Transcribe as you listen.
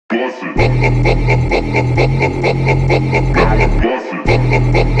Hello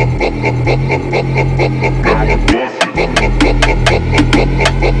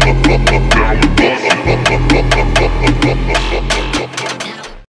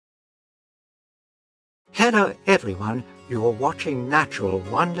everyone, you're watching Natural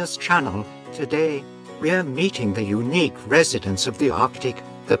Wonders channel. Today, we're meeting the unique residents of the Arctic,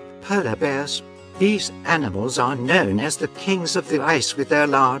 the polar bears. These animals are known as the kings of the ice with their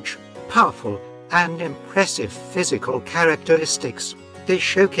large, powerful, and impressive physical characteristics. They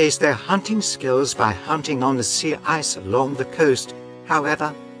showcase their hunting skills by hunting on the sea ice along the coast.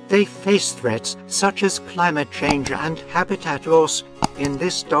 However, they face threats such as climate change and habitat loss. In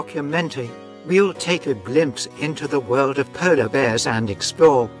this documentary, we'll take a glimpse into the world of polar bears and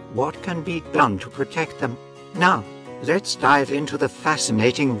explore what can be done to protect them. Now, let's dive into the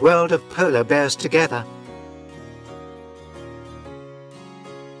fascinating world of polar bears together.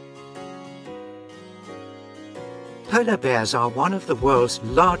 Polar bears are one of the world's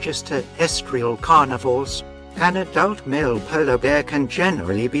largest terrestrial carnivores. An adult male polar bear can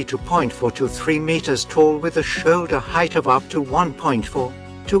generally be 2.4 to 3 meters tall with a shoulder height of up to 1.4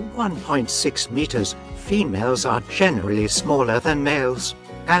 to 1.6 meters. Females are generally smaller than males.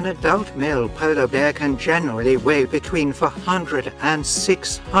 An adult male polar bear can generally weigh between 400 and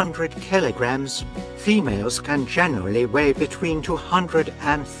 600 kilograms. Females can generally weigh between 200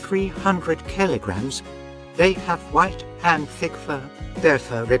 and 300 kilograms. They have white and thick fur. Their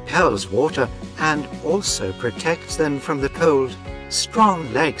fur repels water and also protects them from the cold.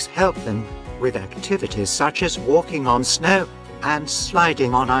 Strong legs help them with activities such as walking on snow and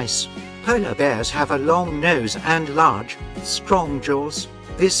sliding on ice. Polar bears have a long nose and large, strong jaws.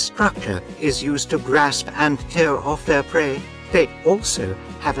 This structure is used to grasp and tear off their prey. They also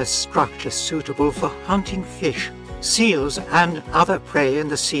have a structure suitable for hunting fish, seals, and other prey in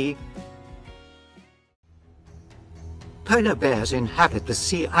the sea. Polar bears inhabit the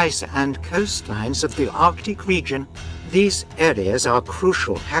sea ice and coastlines of the Arctic region. These areas are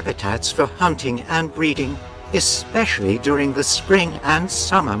crucial habitats for hunting and breeding, especially during the spring and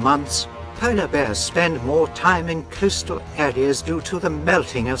summer months. Polar bears spend more time in coastal areas due to the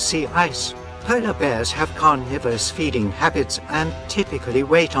melting of sea ice. Polar bears have carnivorous feeding habits and typically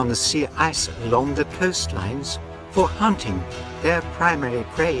wait on the sea ice along the coastlines. For hunting, their primary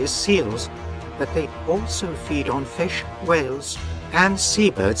prey is seals, but they also feed on fish, whales, and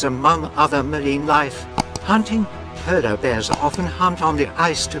seabirds among other marine life. Hunting, polar bears often hunt on the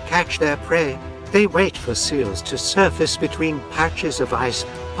ice to catch their prey. They wait for seals to surface between patches of ice,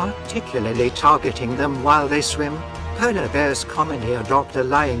 particularly targeting them while they swim. Polar bears commonly adopt a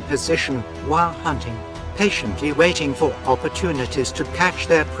lying position while hunting, patiently waiting for opportunities to catch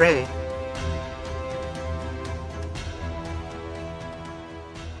their prey.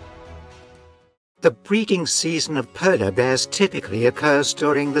 The breeding season of polar bears typically occurs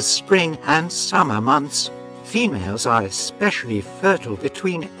during the spring and summer months. Females are especially fertile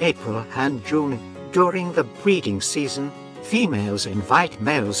between April and June. During the breeding season, females invite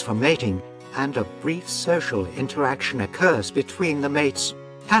males for mating, and a brief social interaction occurs between the mates.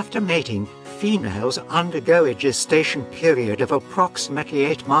 After mating, females undergo a gestation period of approximately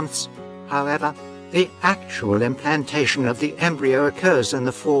 8 months. However, the actual implantation of the embryo occurs in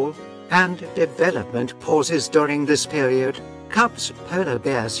the fall, and development pauses during this period. Cubs polar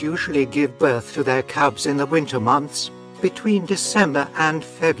bears usually give birth to their cubs in the winter months. Between December and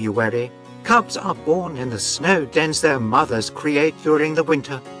February, cubs are born in the snow dens their mothers create during the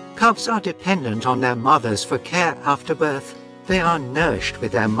winter. Cubs are dependent on their mothers for care after birth. They are nourished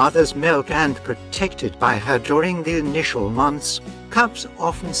with their mother's milk and protected by her during the initial months. Cubs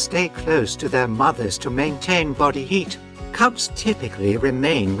often stay close to their mothers to maintain body heat. Cubs typically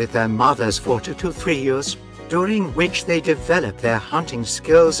remain with their mothers for 2 to 3 years, during which they develop their hunting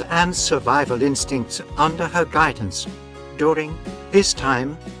skills and survival instincts under her guidance. During this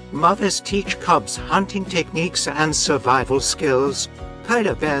time, mothers teach cubs hunting techniques and survival skills.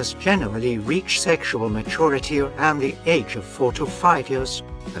 Polar bears generally reach sexual maturity around the age of 4 to 5 years,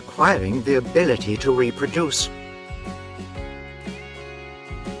 acquiring the ability to reproduce.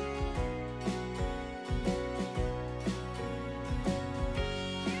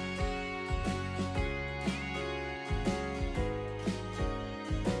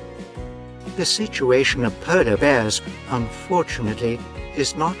 The situation of polar bears, unfortunately,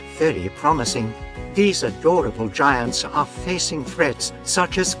 is not very promising. These adorable giants are facing threats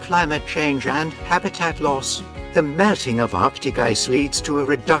such as climate change and habitat loss. The melting of Arctic ice leads to a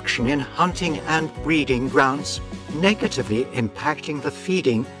reduction in hunting and breeding grounds, negatively impacting the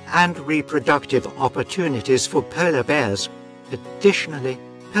feeding and reproductive opportunities for polar bears. Additionally,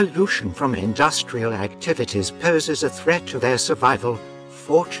 Pollution from industrial activities poses a threat to their survival.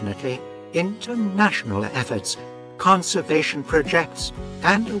 Fortunately, international efforts, conservation projects,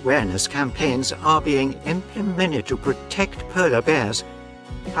 and awareness campaigns are being implemented to protect polar bears.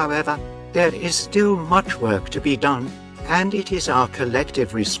 However, there is still much work to be done, and it is our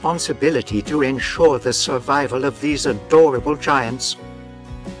collective responsibility to ensure the survival of these adorable giants.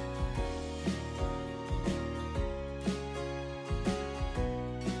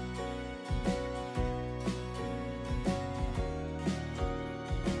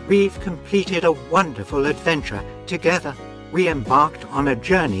 We've completed a wonderful adventure together. We embarked on a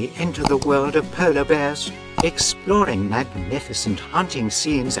journey into the world of polar bears, exploring magnificent hunting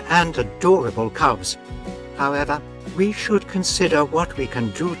scenes and adorable cubs. However, we should consider what we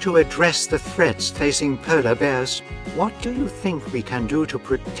can do to address the threats facing polar bears. What do you think we can do to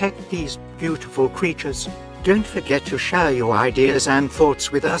protect these beautiful creatures? Don't forget to share your ideas and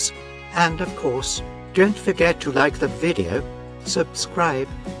thoughts with us. And of course, don't forget to like the video, subscribe,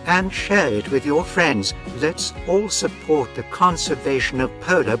 and share it with your friends. Let's all support the conservation of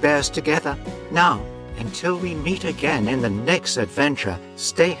polar bears together. Now, until we meet again in the next adventure,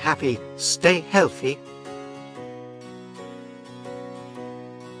 stay happy, stay healthy,